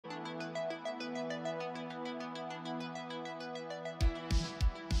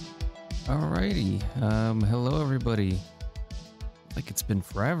Alrighty. Hello everybody. Like it's been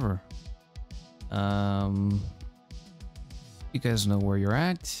forever. Um, you guys know where you're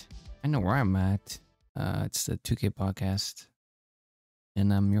at. I know where I'm at. It's the 2K podcast,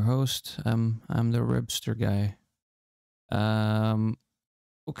 and I'm your host. I'm the Ribster guy.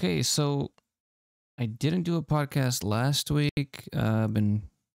 Okay, so I didn't do a podcast last week. I've been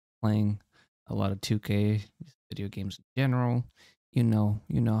playing a lot of 2K video games in general. You know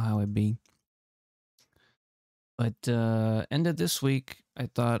how it be. But end of this week, I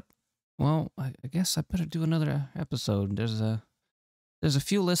thought, well, I guess I better do another episode. There's a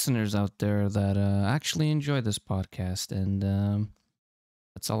few listeners out there that actually enjoy this podcast, and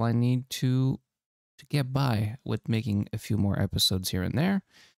that's all I need to get by with making a few more episodes here and there.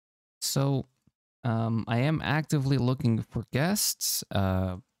 So I am actively looking for guests,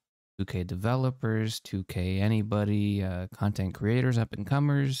 2K developers, 2K anybody, content creators, up and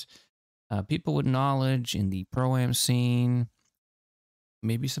comers, people with knowledge in the pro-am scene,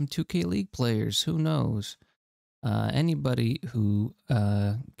 maybe some 2K League players, who knows? Anybody who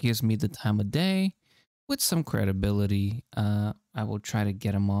gives me the time of day with some credibility, I will try to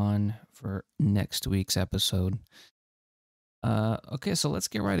get them on for next week's episode. Okay, so let's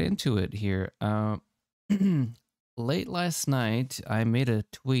get right into it here. Late last night, I made a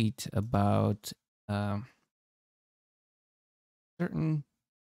tweet about certain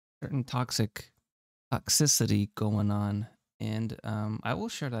toxicity going on, and I will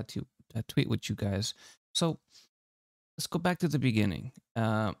share that tweet with you guys. So let's go back to the beginning.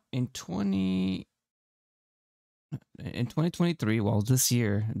 In 2023, well, this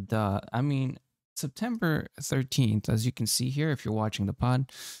year, September 13th, as you can see here, if you're watching the pod,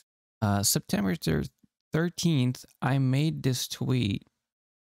 September 13th, I made this tweet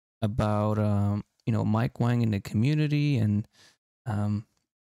about Mike Wang in the community, and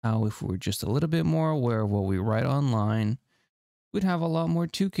how if we were just a little bit more aware of what we write online, we'd have a lot more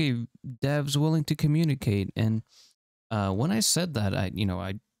 2K devs willing to communicate. And when I said that, I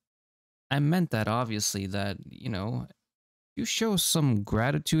meant that, obviously, that you show some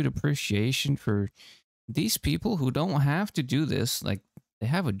gratitude, appreciation for these people who don't have to do this. Like, they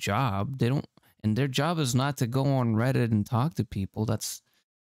have a job. They don't, and their job is not to go on Reddit and talk to people. That's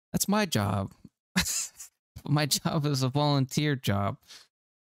my job. My job is a volunteer job.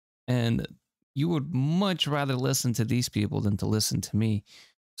 And you would much rather listen to these people than to listen to me.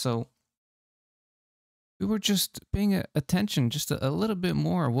 So we were just paying attention just a little bit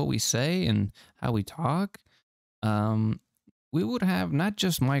more of what we say and how we talk. We would have not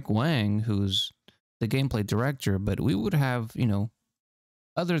just Mike Wang, who's the gameplay director, but we would have,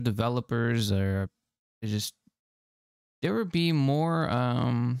 other developers, or just, there would be more,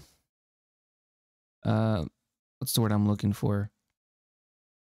 what's the word I'm looking for?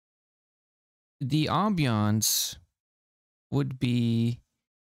 The ambiance would be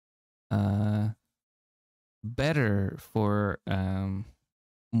better for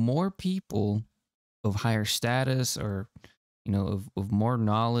more people of higher status, or of more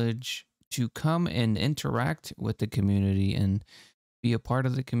knowledge, to come and interact with the community and be a part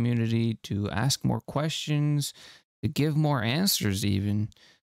of the community, to ask more questions, to give more answers even.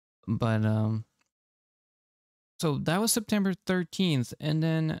 But so that was September 13th, and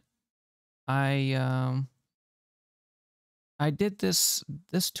then I did this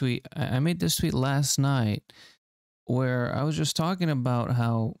tweet. I made this tweet last night, where I was just talking about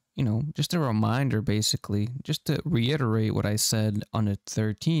how, just a reminder, basically, just to reiterate what I said on the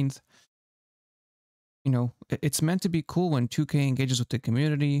 13th. It's meant to be cool when 2K engages with the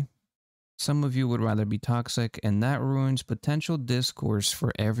community. Some of you would rather be toxic, and that ruins potential discourse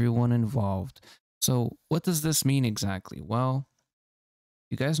for everyone involved. So what does this mean exactly? Well,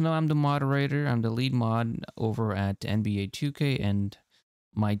 you guys know I'm the moderator. I'm the lead mod over at NBA2K and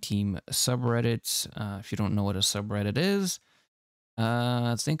my team subreddits. If you don't know what a subreddit is,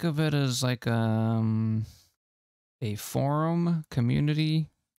 think of it as like a forum community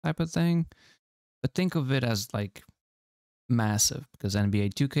type of thing. But think of it as like massive, because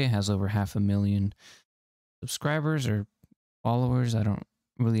NBA2K has over 500,000 subscribers or followers. I don't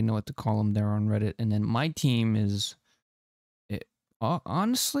really know what to call them there on Reddit. And then my team is...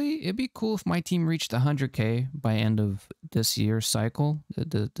 honestly, it'd be cool if my team reached 100K by end of this year's cycle,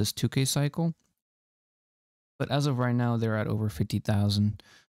 this 2K cycle. But as of right now, they're at over 50,000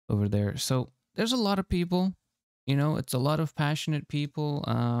 over there. So there's a lot of people, it's a lot of passionate people.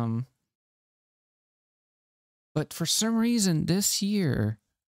 But for some reason this year,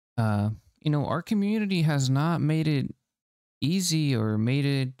 our community has not made it easy or made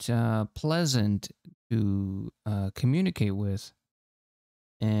it pleasant to communicate with.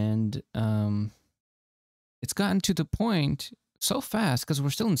 And it's gotten to the point so fast because we're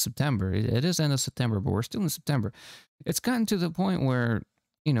still in September. It is end of September, but we're still in September. It's gotten to the point where,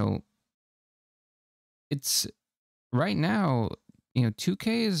 you know, it's right now, 2K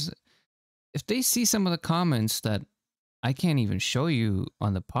is, if they see some of the comments that I can't even show you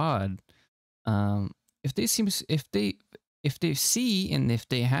on the pod, um, if they seem, if they see and if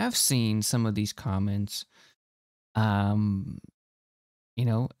they have seen some of these comments, um,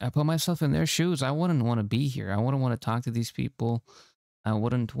 I put myself in their shoes. I wouldn't want to be here. I wouldn't want to talk to these people. I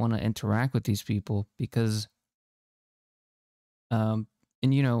wouldn't want to interact with these people because, um,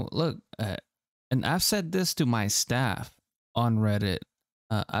 and look, and I've said this to my staff on Reddit.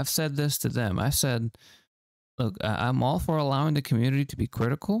 I've said this to them. I said, look, I'm all for allowing the community to be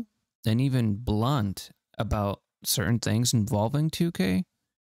critical and even blunt about certain things involving 2K.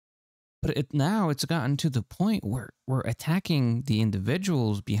 But now it's gotten to the point where we're attacking the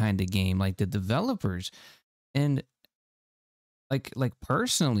individuals behind the game, like the developers, and like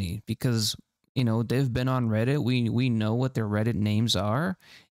personally, because they've been on Reddit. We know what their Reddit names are,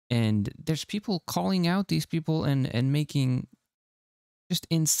 and there's people calling out these people and making just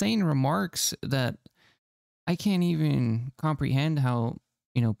insane remarks that I can't even comprehend how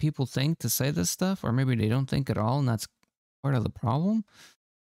people think to say this stuff, or maybe they don't think at all, and that's part of the problem.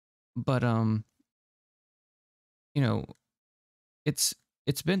 But you know, it's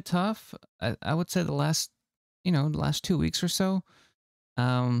been tough. I would say the last the last 2 weeks or so,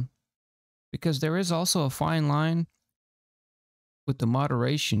 um, because there is also a fine line with the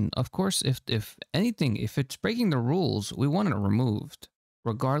moderation. Of course, if anything, if it's breaking the rules, we want it removed,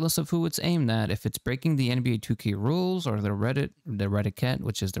 regardless of who it's aimed at. If it's breaking the NBA 2K rules or the Reddit,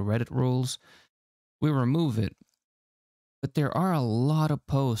 which is the Reddit rules, we remove it. But there are a lot of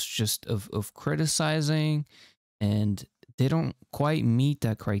posts just of criticizing, and they don't quite meet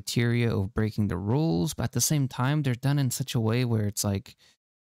that criteria of breaking the rules. But at the same time, they're done in such a way where it's like,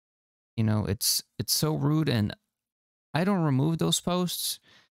 it's so rude. And I don't remove those posts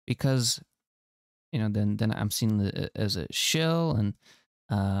because, then I'm seen as a shill and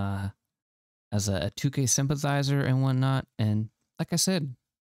as a 2K sympathizer and whatnot. And like I said,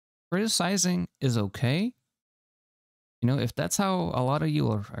 criticizing is okay. If that's how a lot of you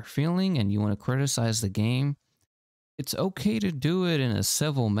are feeling and you want to criticize the game, it's okay to do it in a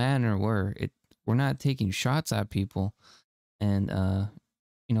civil manner where we're not taking shots at people and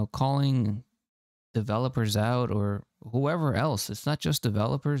calling developers out or whoever else. It's not just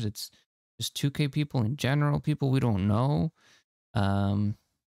developers, it's just 2K people in general, people we don't know. Um,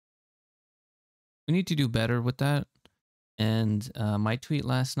 we need to do better with that. And my tweet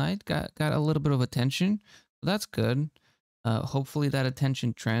last night got a little bit of attention. That's good. Hopefully that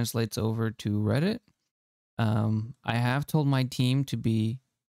attention translates over to Reddit. I have told my team to be,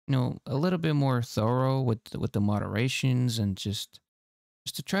 a little bit more thorough with the moderations and just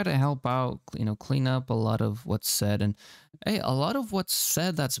to try to help out, clean up a lot of what's said. And hey, a lot of what's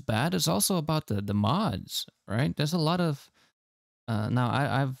said that's bad is also about the mods, right? There's a lot of now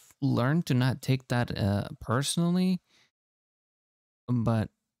I've learned to not take that personally, but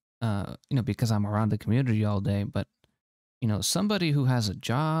because I'm around the community all day. But somebody who has a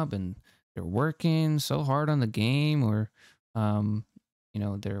job and they're working so hard on the game, or um,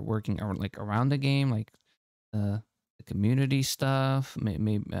 they're working like around the game, like the community stuff,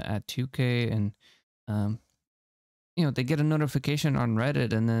 maybe at 2K, and um, they get a notification on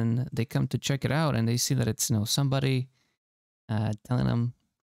Reddit, and then they come to check it out, and they see that it's somebody telling them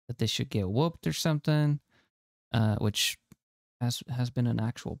that they should get whooped or something, which has been an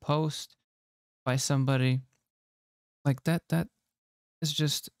actual post by somebody like that. That is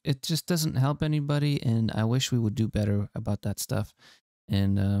just, it just doesn't help anybody, and I wish we would do better about that stuff.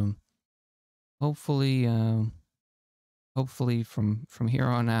 And hopefully, hopefully from here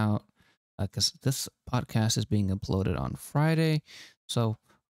on out, because this podcast is being uploaded on Friday, so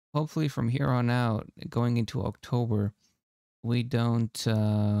hopefully from here on out, going into October, we don't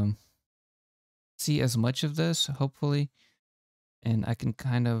see as much of this. Hopefully, and I can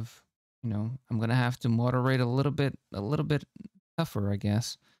kind of, I'm gonna have to moderate a little bit tougher, I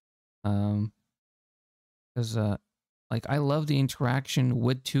guess, because like I love the interaction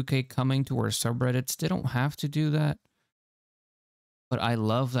with 2K coming to our subreddits. They don't have to do that, but I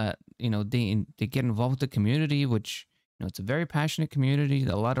love that they get involved with the community, which it's a very passionate community.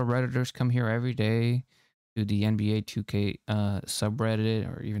 A lot of redditors come here every day to the NBA 2K subreddit,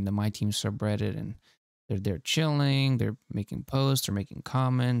 or even the My Team subreddit, and they're chilling, they're making posts, or making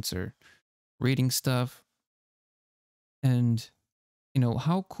comments, or reading stuff. And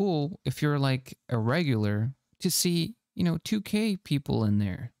how cool if you're like a regular to see 2K people in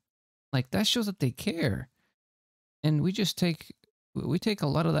there. Like, that shows that they care. And we take a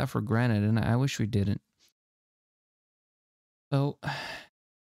lot of that for granted, and I wish we didn't. So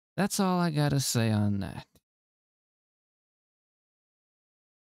that's all I gotta say on that.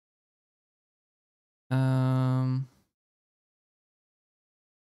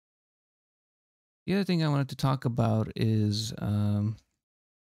 The other thing I wanted to talk about is something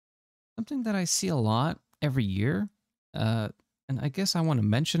that I see a lot every year, and I guess I want to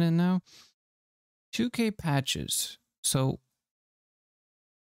mention it now. 2K patches,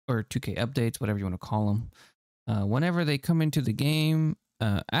 or 2K updates, whatever you want to call them. Whenever they come into the game,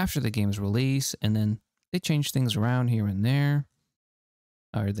 after the game's release, and then they change things around here and there,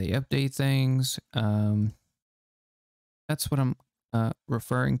 or they update things. That's what I'm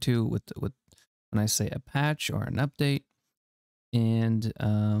referring to with when I say a patch or an update. And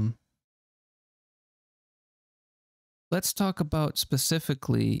let's talk about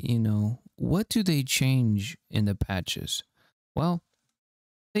specifically, what do they change in the patches? Well,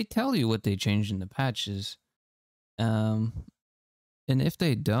 they tell you what they changed in the patches. And if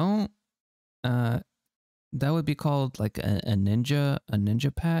they don't, that would be called like a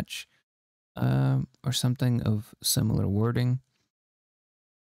ninja patch, or something of similar wording.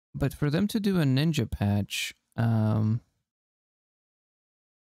 But for them to do a ninja patch,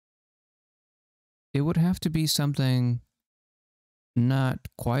 it would have to be something not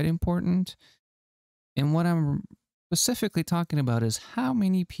quite important. And what I'm specifically talking about is how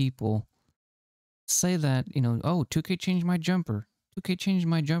many people say that, oh, 2K changed my jumper. 2K changed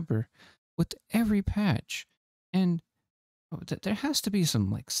my jumper with every patch. And there has to be some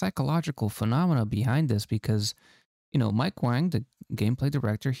like psychological phenomena behind this, because, Mike Wang, the gameplay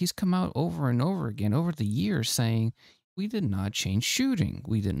director, he's come out over and over again over the years saying, we did not change shooting.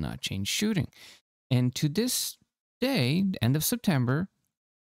 We did not change shooting. And to this day, end of September,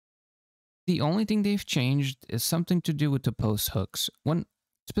 the only thing they've changed is something to do with the post hooks. When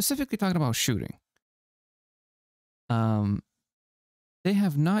specifically talking about shooting, they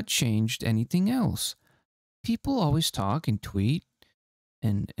have not changed anything else. People always talk and tweet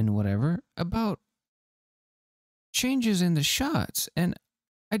and whatever about changes in the shots, and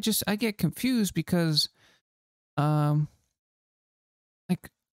I get confused because like,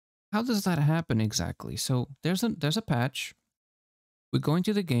 how does that happen exactly? So there's a patch, we go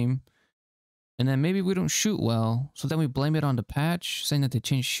into the game, and then maybe we don't shoot well, so then we blame it on the patch, saying that they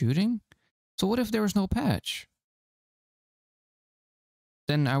changed shooting. So what if there was no patch?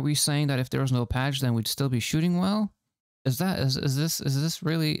 Then are we saying that if there was no patch, then we'd still be shooting well? Is this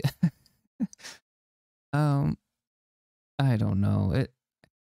really I don't know.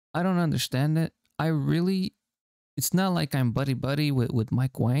 I don't understand it. It's not like I'm buddy with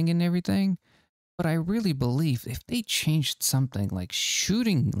Mike Wang and everything, but I really believe if they changed something like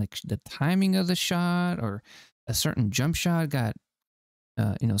shooting, like the timing of the shot, or a certain jump shot got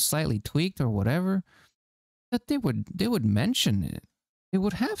slightly tweaked or whatever, that they would mention it. They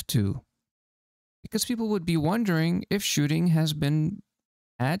would have to, because people would be wondering if shooting has been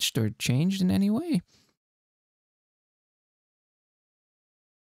patched or changed in any way.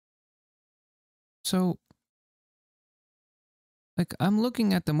 So, like, I'm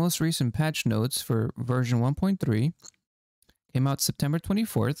looking at the most recent patch notes for version 1.3. Came out September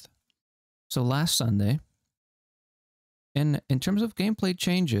 24th, so last Sunday. And in terms of gameplay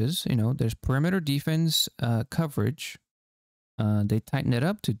changes, there's perimeter defense coverage. They tighten it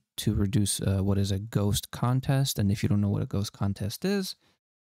up to reduce what is a ghost contest. And if you don't know what a ghost contest is,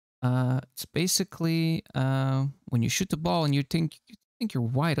 it's basically when you shoot the ball and you think you're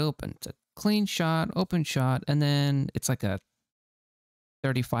wide open. It's a clean shot, open shot, and then it's like a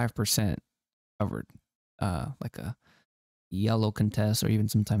 35% covered, like a yellow contest or even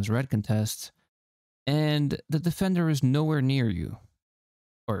sometimes red contest, and the defender is nowhere near you,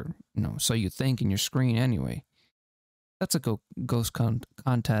 or so you think in your screen anyway. That's a ghost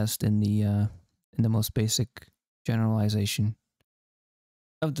contest in the most basic generalization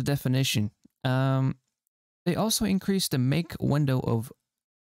of the definition. They also increased the make window of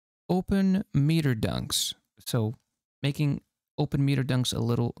open meter dunks, so making open meter dunks a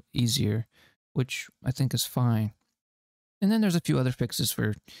little easier, which I think is fine. And then there's a few other fixes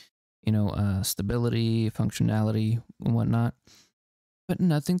for, stability, functionality, and whatnot, but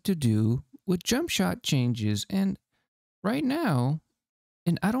nothing to do with jump shot changes. And right now,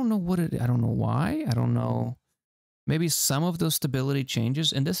 and I don't know why, I don't know, maybe some of those stability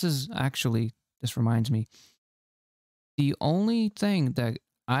changes, and this reminds me, the only thing that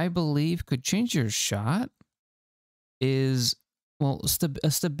I believe could change your shot is Well,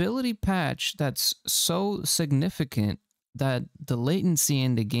 a stability patch that's so significant that the latency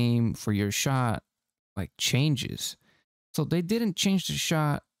in the game for your shot like changes. So they didn't change the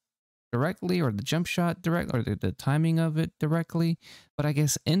shot directly or the jump shot direct or the timing of it directly, but I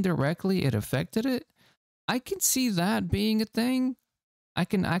guess indirectly it affected it. I can see that being a thing. I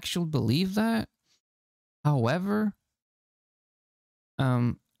can actually believe that. However,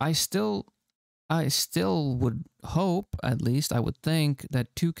 I still would hope, at least I would think,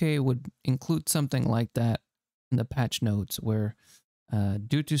 that 2K would include something like that in the patch notes where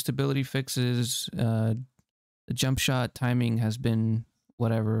due to stability fixes, the jump shot timing has been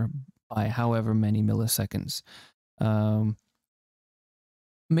whatever by however many milliseconds. Um,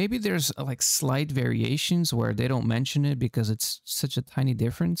 Maybe there's like slight variations where they don't mention it because it's such a tiny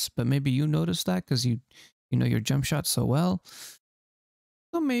difference, but maybe you notice that because you know your jump shot so well.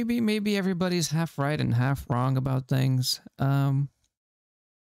 So maybe everybody's half right and half wrong about things. But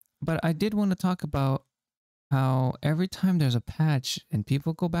I did want to talk about how every time there's a patch and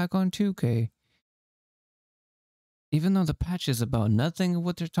people go back on 2K, even though the patch is about nothing of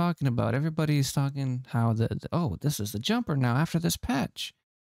what they're talking about, everybody's talking how oh, this is the jumper now after this patch.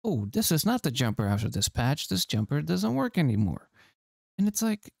 Oh, this is not the jumper after this patch. This jumper doesn't work anymore. And it's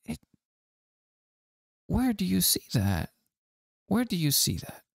like, where do you see that? Where do you see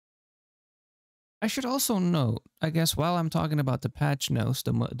that? I should also note, I guess, while I'm talking about the patch notes,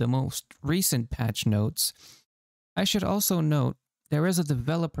 the most recent patch notes, I should also note there is a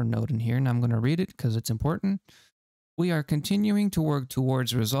developer note in here, and I'm going to read it because it's important. We are continuing to work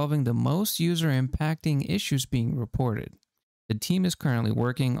towards resolving the most user-impacting issues being reported. The team is currently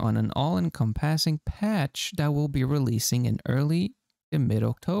working on an all-encompassing patch that will be releasing in early to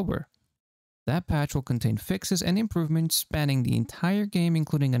mid-October. That patch will contain fixes and improvements spanning the entire game,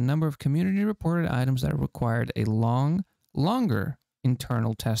 including a number of community-reported items that required a longer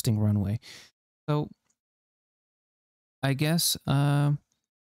internal testing runway. So, I guess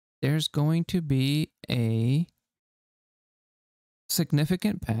there's going to be a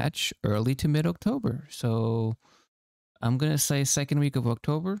significant patch early to mid-October. So, I'm going to say second week of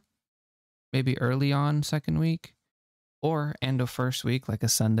October, maybe early on second week, or end of first week, like a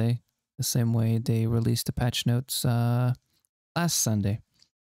Sunday, the same way they released the patch notes last Sunday.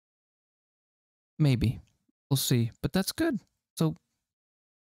 Maybe. We'll see. But that's good. So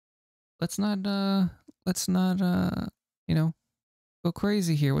let's not you know, go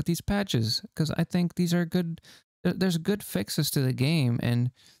crazy here with these patches, because I think these are good. There's good fixes to the game, and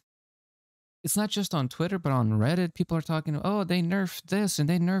it's not just on Twitter, but on Reddit, people are talking, oh, they nerfed this and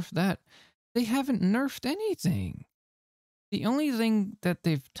they nerfed that. They haven't nerfed anything. The only thing that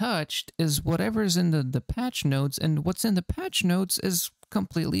they've touched is whatever's in the patch notes, and what's in the patch notes is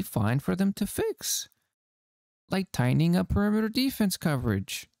completely fine for them to fix. Like tightening up perimeter defense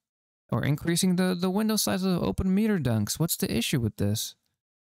coverage, or increasing the window size of open meter dunks. What's the issue with this?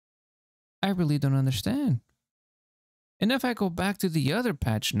 I really don't understand. And if I go back to the other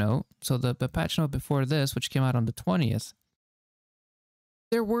patch note, so the patch note before this, which came out on the 20th,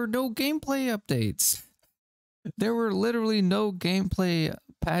 there were no gameplay updates. There were literally no gameplay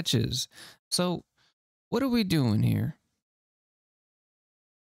patches. So, what are we doing here?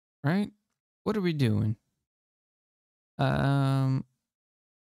 Right? What are we doing? Let's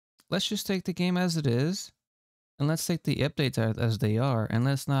just take the game as it is, and let's take the updates as they are, and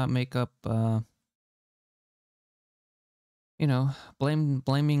let's not make up you know,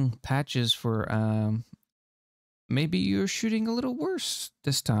 blaming patches for maybe you're shooting a little worse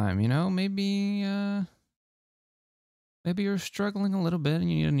this time, you know? Maybe you're struggling a little bit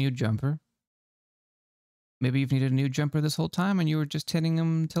and you need a new jumper. Maybe you've needed a new jumper this whole time and you were just hitting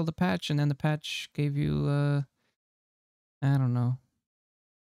them till the patch, and then the patch gave you I don't know.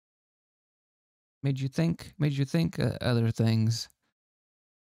 Made you think other things.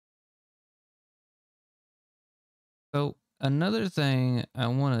 So, another thing I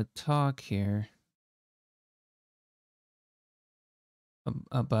want to talk here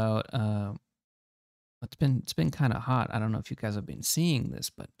about it's been kind of hot. I don't know if you guys have been seeing this,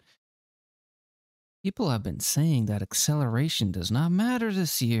 but people have been saying that acceleration does not matter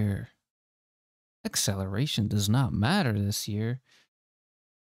this year. Acceleration does not matter this year.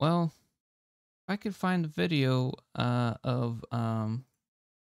 Well, I could find a video of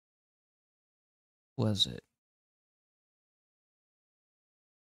was it?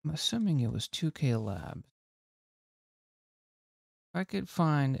 I'm assuming it was 2K Lab. If I could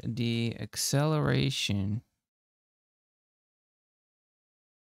find the acceleration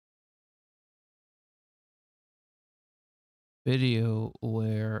video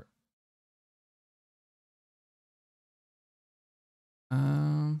where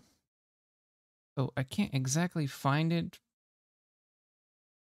Um, so I can't exactly find it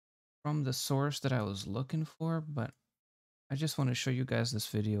from the source that I was looking for, but I just want to show you guys this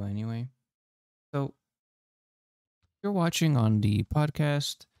video anyway. So you're watching on the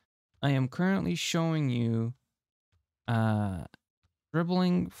podcast. I am currently showing you uh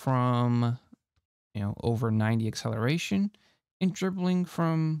dribbling from over 90 acceleration and dribbling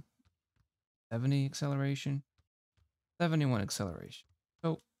from 70 acceleration, 71 acceleration.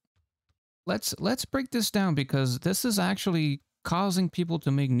 So let's break this down because this is actually causing people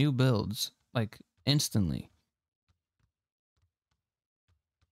to make new builds like instantly.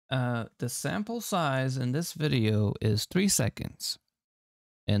 The sample size in this video is 3 seconds,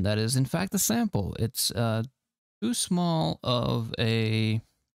 and that is in fact a sample. It's too small uh,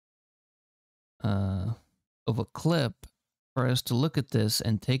 of a clip for us to look at this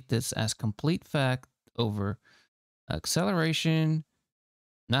and take this as complete fact over acceleration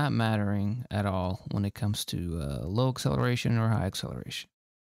not mattering at all when it comes to low acceleration or high acceleration.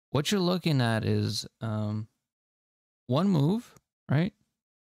 What you're looking at is one move, right?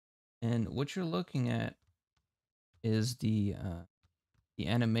 And what you're looking at is the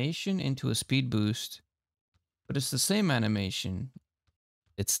animation into a speed boost, but it's the same animation.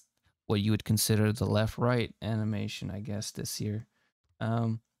 It's what you would consider the left-right animation, I guess, this year.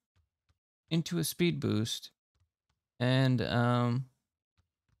 Into a speed boost, and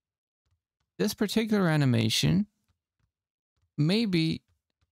this particular animation maybe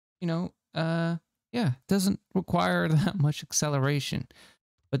yeah, doesn't require that much acceleration,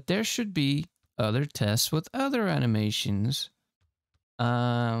 but there should be other tests with other animations,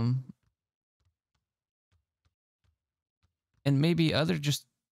 and maybe other just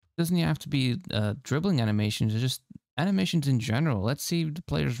doesn't have to be dribbling animations, just animations in general. Let's see the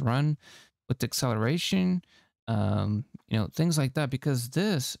players run with acceleration, things like that, because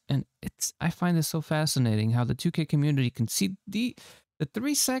I find this so fascinating how the 2K community can see the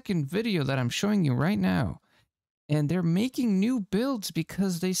 3-second video that I'm showing you right now, and they're making new builds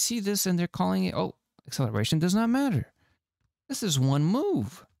because they see this and they're calling it, oh, acceleration does not matter. This is one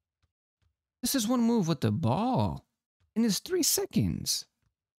move. This is one move with the ball, and it's 3 seconds.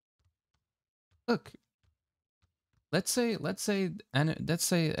 Look, let's say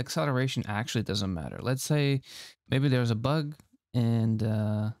acceleration actually doesn't matter. Let's say maybe there's a bug and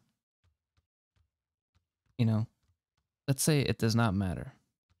let's say it does not matter.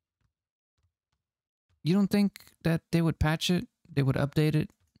 You don't think that they would patch it? They would update it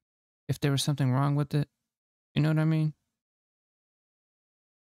if there was something wrong with it? You know what I mean?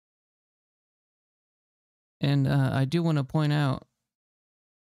 And I do want to point out,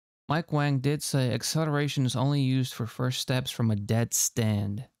 Mike Wang did say acceleration is only used for first steps from a dead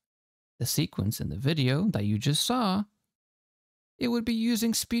stand. The sequence in the video that you just saw, it would be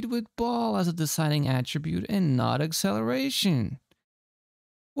using speed with ball as a deciding attribute and not acceleration.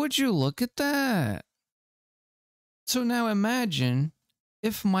 Would you look at that? So now imagine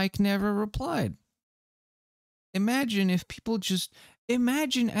if Mike never replied. Imagine if people just...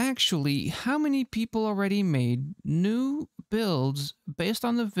 Imagine actually how many people already made new builds based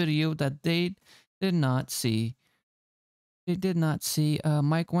on the video that they did not see. They did not see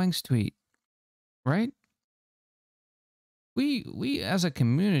Mike Wang's tweet, right? We as a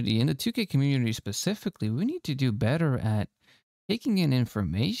community, in the 2K community specifically, we need to do better at taking in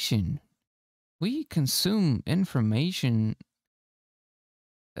information. We consume information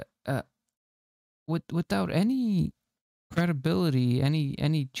uh, without any credibility,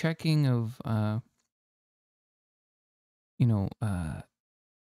 any checking of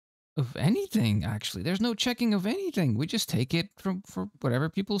of anything. Actually, there's no checking of anything. We just take it for whatever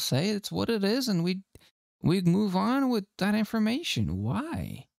people say. It's what it is, and we move on with that information.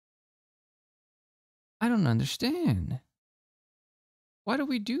 Why? I don't understand. Why do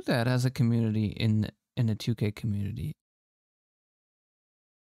we do that as a community in the 2K community?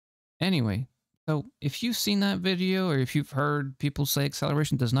 Anyway, so if you've seen that video or if you've heard people say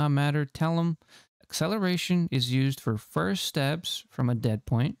acceleration does not matter, tell them acceleration is used for first steps from a dead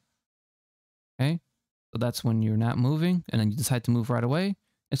point. Okay? So that's when you're not moving and then you decide to move right away.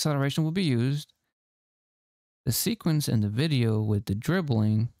 Acceleration will be used. The sequence in the video with the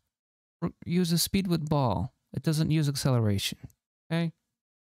dribbling uses speed with ball. It doesn't use acceleration. Okay?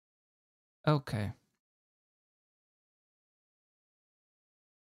 Okay.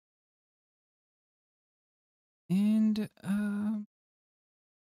 And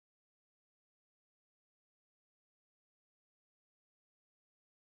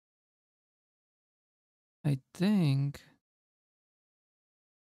I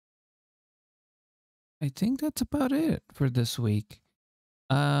think that's about it for this week.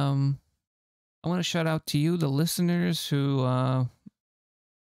 Um, I want to shout out to you, the listeners, who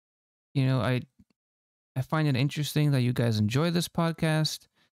you know, I find it interesting that you guys enjoy this podcast,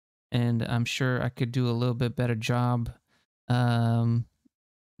 and I'm sure I could do a little bit better job. Um,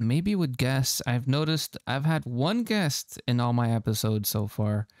 Maybe with guests. I've noticed I've had one guest in all my episodes so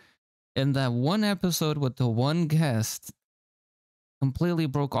far. And that one episode with the one guest completely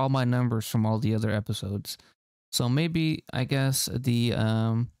broke all my numbers from all the other episodes. So maybe I guess the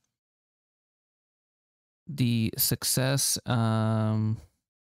success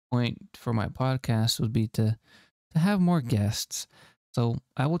point for my podcast would be to have more guests. So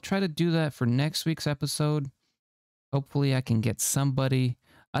I will try to do that for next week's episode. Hopefully I can get somebody.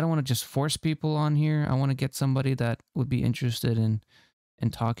 I don't want to just force people on here. I want to get somebody that would be interested in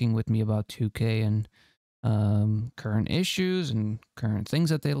talking with me about 2K and current issues and current things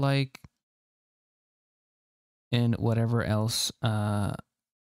that they like and whatever else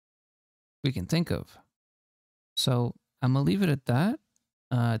we can think of. So I'm gonna leave it at that.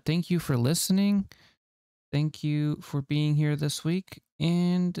 Thank you for listening. Thank you for being here this week,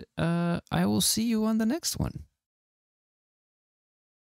 and I will see you on the next one.